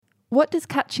What does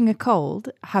catching a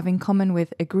cold have in common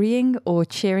with agreeing or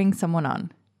cheering someone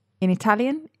on? In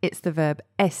Italian, it's the verb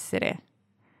essere.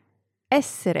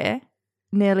 Essere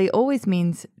nearly always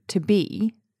means to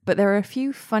be, but there are a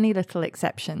few funny little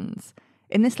exceptions.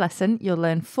 In this lesson, you'll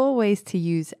learn 4 ways to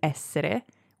use essere,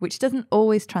 which doesn't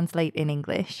always translate in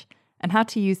English, and how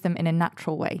to use them in a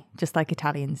natural way, just like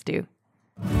Italians do.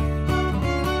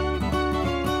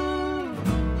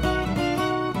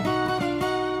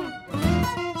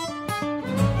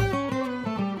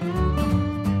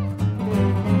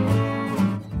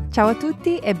 Ciao a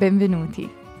tutti e benvenuti.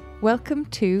 Welcome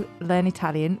to Learn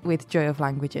Italian with Joy of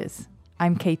Languages.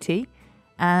 I'm Katie,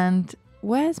 and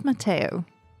where's Matteo?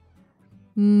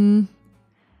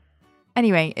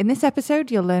 Anyway, in this episode,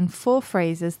 you'll learn 4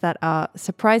 phrases that are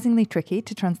surprisingly tricky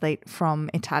to translate from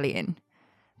Italian.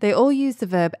 They all use the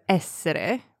verb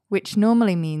essere, which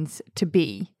normally means to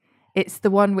be. It's the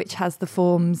one which has the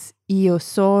forms io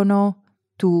sono,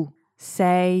 tu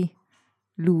sei,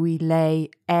 lui, lei,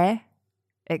 è,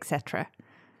 etc.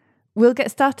 We'll get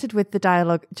started with the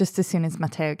dialogue just as soon as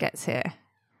Matteo gets here.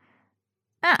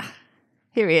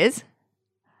 Here he is.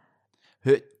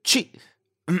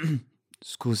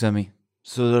 Scusami,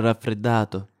 sono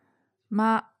raffreddato.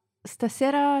 Ma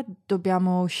stasera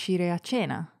dobbiamo uscire a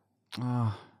cena.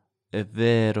 È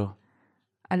vero.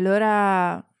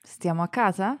 Allora stiamo a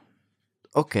casa?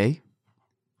 Ok.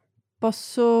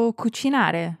 Posso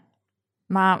cucinare,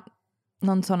 ma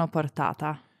non sono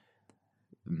portata.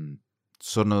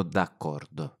 Sono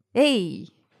d'accordo. Ehi!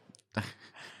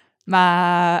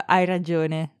 Ma hai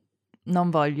ragione, non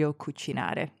voglio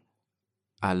cucinare.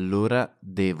 Allora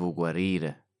devo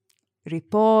guarire.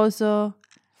 Riposo.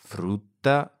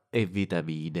 Frutta e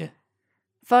vitamine.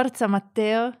 Forza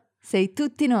Matteo, sei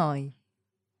tutti noi.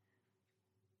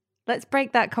 Let's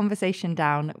break that conversation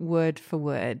down word for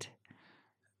word.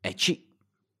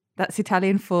 That's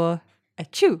Italian for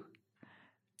achoo.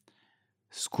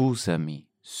 Scusami,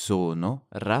 sono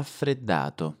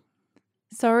raffreddato.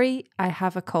 Sorry, I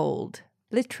have a cold.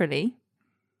 Literally,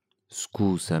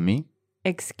 Scusami,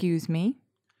 excuse me,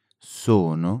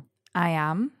 sono I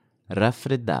am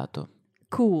raffreddato.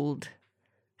 cooled.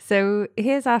 So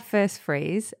here's our first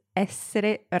phrase,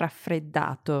 essere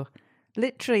raffreddato.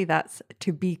 Literally, that's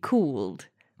to be cooled,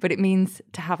 but it means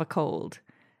to have a cold.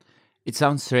 It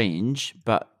sounds strange,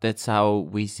 but that's how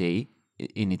we say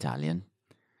in Italian.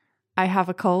 I have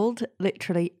a cold.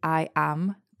 Literally, I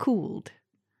am cooled.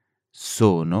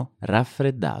 Sono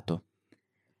raffreddato.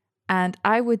 And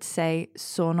I would say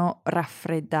sono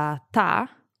raffreddata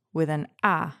with an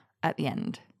a at the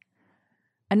end.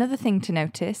 Another thing to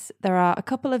notice, there are a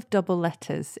couple of double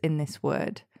letters in this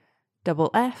word, double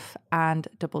F and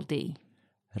double D.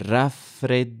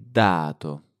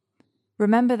 Raffreddato.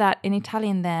 Remember that in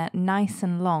Italian they're nice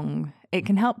and long. It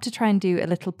can help to try and do a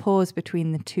little pause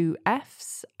between the 2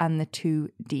 Fs and the 2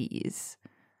 Ds.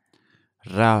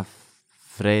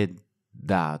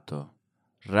 Raffreddato.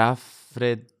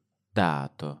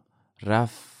 Raffreddato.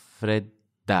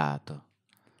 Raffreddato.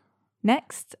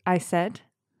 Next, I said,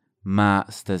 Ma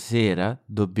stasera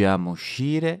dobbiamo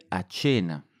uscire a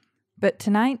cena. but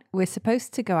tonight we're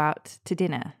supposed to go out to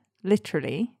dinner.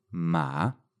 Literally,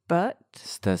 Ma but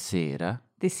stasera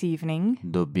this evening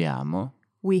dobbiamo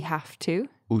we have to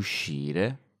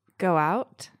uscire go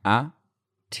out a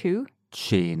to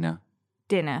cena.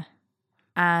 dinner.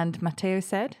 And Matteo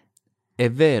said, È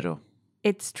vero.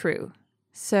 it's true.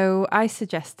 So I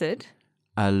suggested,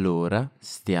 Allora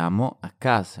stiamo a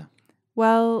casa.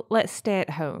 well, let's stay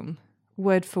at home.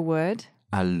 Word for word.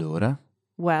 Allora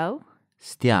Well,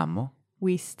 stiamo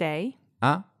we stay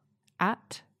a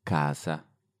at casa.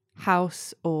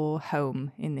 house or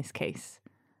home in this case.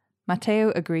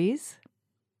 Matteo agrees.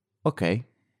 Ok.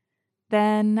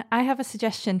 Then I have a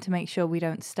suggestion to make sure we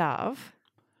don't starve.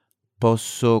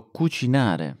 Posso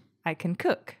cucinare. I can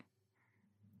cook.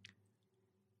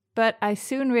 But I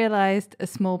soon realized a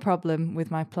small problem with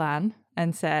my plan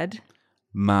and said,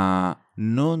 Ma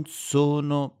non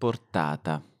sono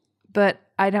portata. but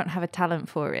I don't have a talent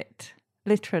for it.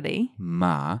 Literally,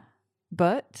 Ma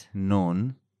but,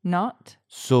 non not,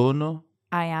 sono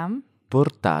I am,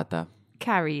 portata.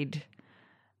 carried.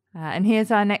 And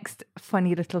here's our next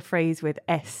funny little phrase with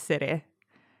essere.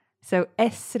 So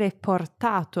essere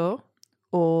portato,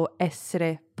 or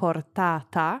essere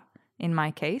portata, in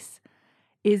my case,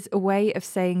 is a way of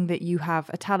saying that you have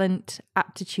a talent,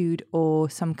 aptitude, or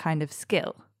some kind of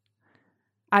skill.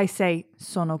 I say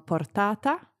sono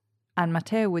portata, and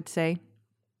Matteo would say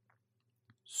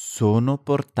Sono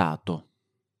portato.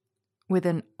 with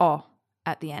an o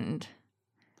at the end.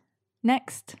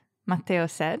 Next, Matteo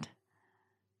said,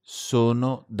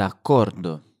 Sono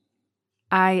d'accordo.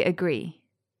 I agree.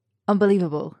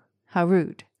 Unbelievable. How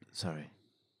rude. Sorry.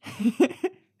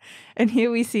 And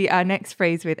here we see our next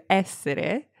phrase with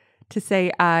essere. To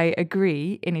say I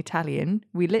agree in Italian,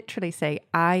 we literally say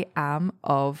I am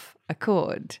of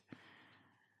accord.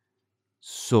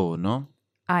 Sono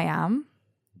I am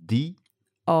di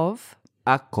of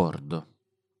accordo.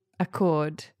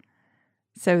 accord.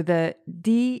 So the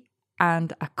di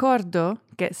and accordo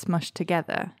get smushed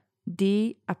together.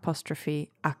 Di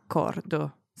apostrophe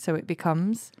accordo. So it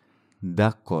becomes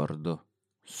D'accordo.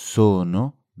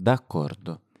 Sono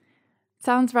d'accordo.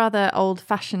 sounds rather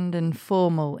old-fashioned and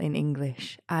formal in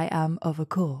English. I am of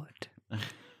accord.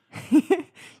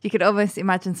 You could almost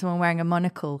imagine someone wearing a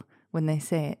monocle when they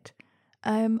say it.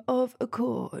 I am of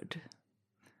accord.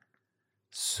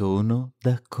 Sono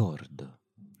d'accordo.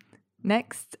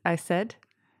 Next, I said,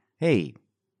 Hey,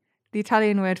 the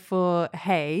Italian word for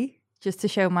hey, just to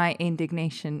show my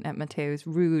indignation at Matteo's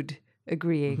rude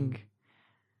agreeing.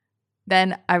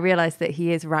 Then I realized that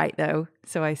he is right, though,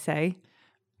 so I say,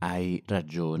 hai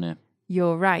ragione.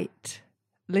 you're right.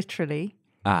 Literally,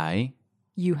 Hai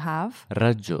you have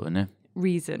ragione.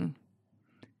 reason.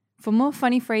 For more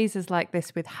funny phrases like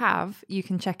this with have, you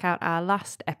can check out our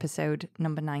last episode,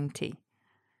 number 90.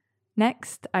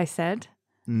 Next, I said,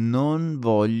 Non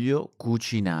voglio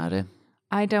cucinare.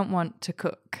 I don't want to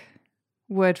cook.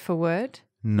 Word for word,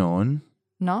 Non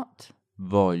not,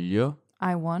 voglio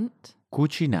I want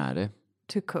cucinare.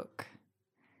 to cook.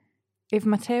 If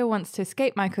Matteo wants to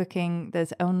escape my cooking,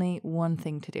 there's only one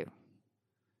thing to do.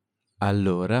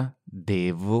 Allora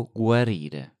devo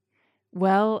guarire.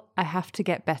 Well, I have to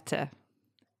get better.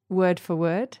 Word for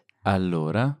word,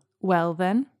 Allora well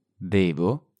then,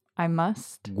 devo I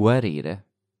must guarire.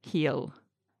 heal.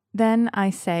 Then I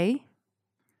say,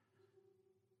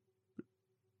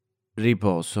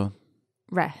 Riposo.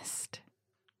 rest.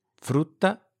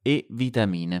 Frutta e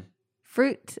vitamine.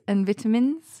 Fruit and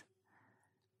vitamins.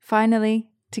 Finally,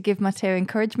 to give Matteo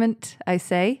encouragement, I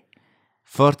say,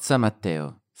 Forza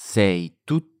Matteo, sei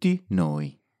tutti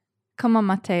noi. come on,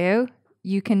 Matteo,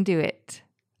 you can do it.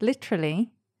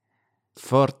 Literally,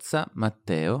 Forza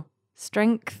Matteo,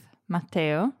 strength,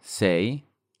 Matteo, sei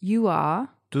you are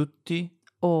tutti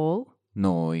all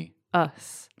noi.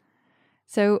 us.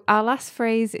 So our last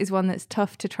phrase is one that's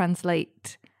tough to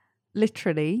translate.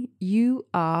 Literally, you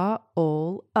are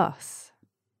all us.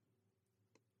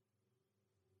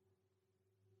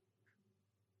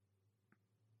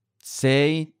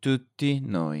 Sei tutti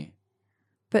noi.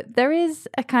 But there is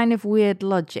a kind of weird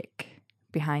logic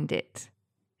behind it.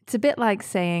 It's a bit like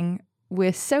saying,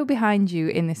 we're so behind you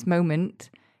in this moment,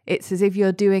 it's as if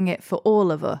you're doing it for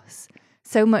all of us,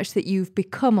 so much that you've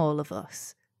become all of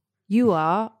us. You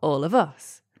are all of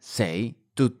us. Sei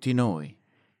tutti noi.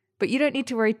 But you don't need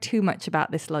to worry too much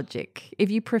about this logic. If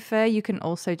you prefer, you can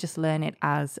also just learn it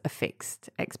as a fixed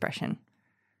expression.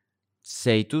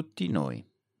 Sei tutti noi.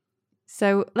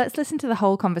 So let's listen to the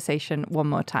whole conversation one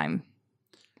more time.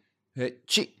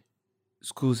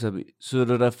 Scusami,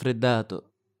 sono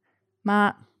raffreddato.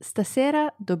 Ma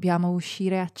stasera dobbiamo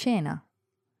uscire a cena.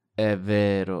 È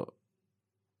vero.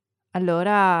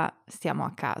 Allora stiamo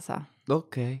a casa.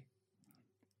 Ok.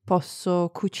 Posso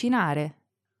cucinare,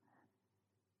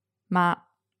 ma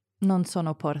non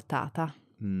sono portata.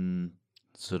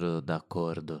 Sono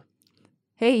d'accordo.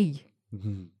 Ehi,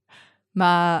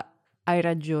 ma hai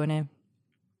ragione.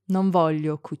 Non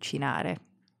voglio cucinare.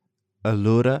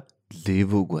 Allora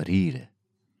devo guarire.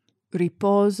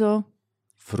 Riposo.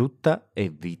 Frutta e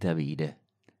vitamine.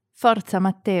 Forza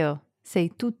Matteo,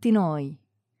 sei tutti noi.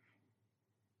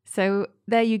 So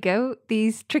there you go.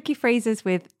 These tricky phrases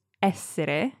with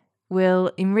essere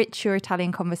will enrich your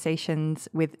Italian conversations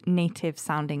with native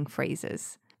sounding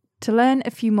phrases. To learn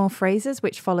a few more phrases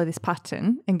which follow this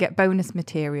pattern and get bonus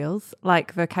materials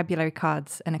like vocabulary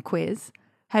cards and a quiz,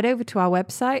 head over to our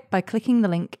website by clicking the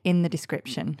link in the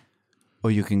description. Or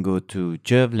you can go to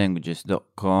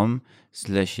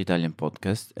gervlanguages.com/Italian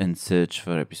podcast and search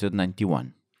for episode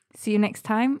 91. See you next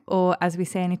time, or as we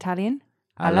say in Italian,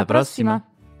 Alla prossima!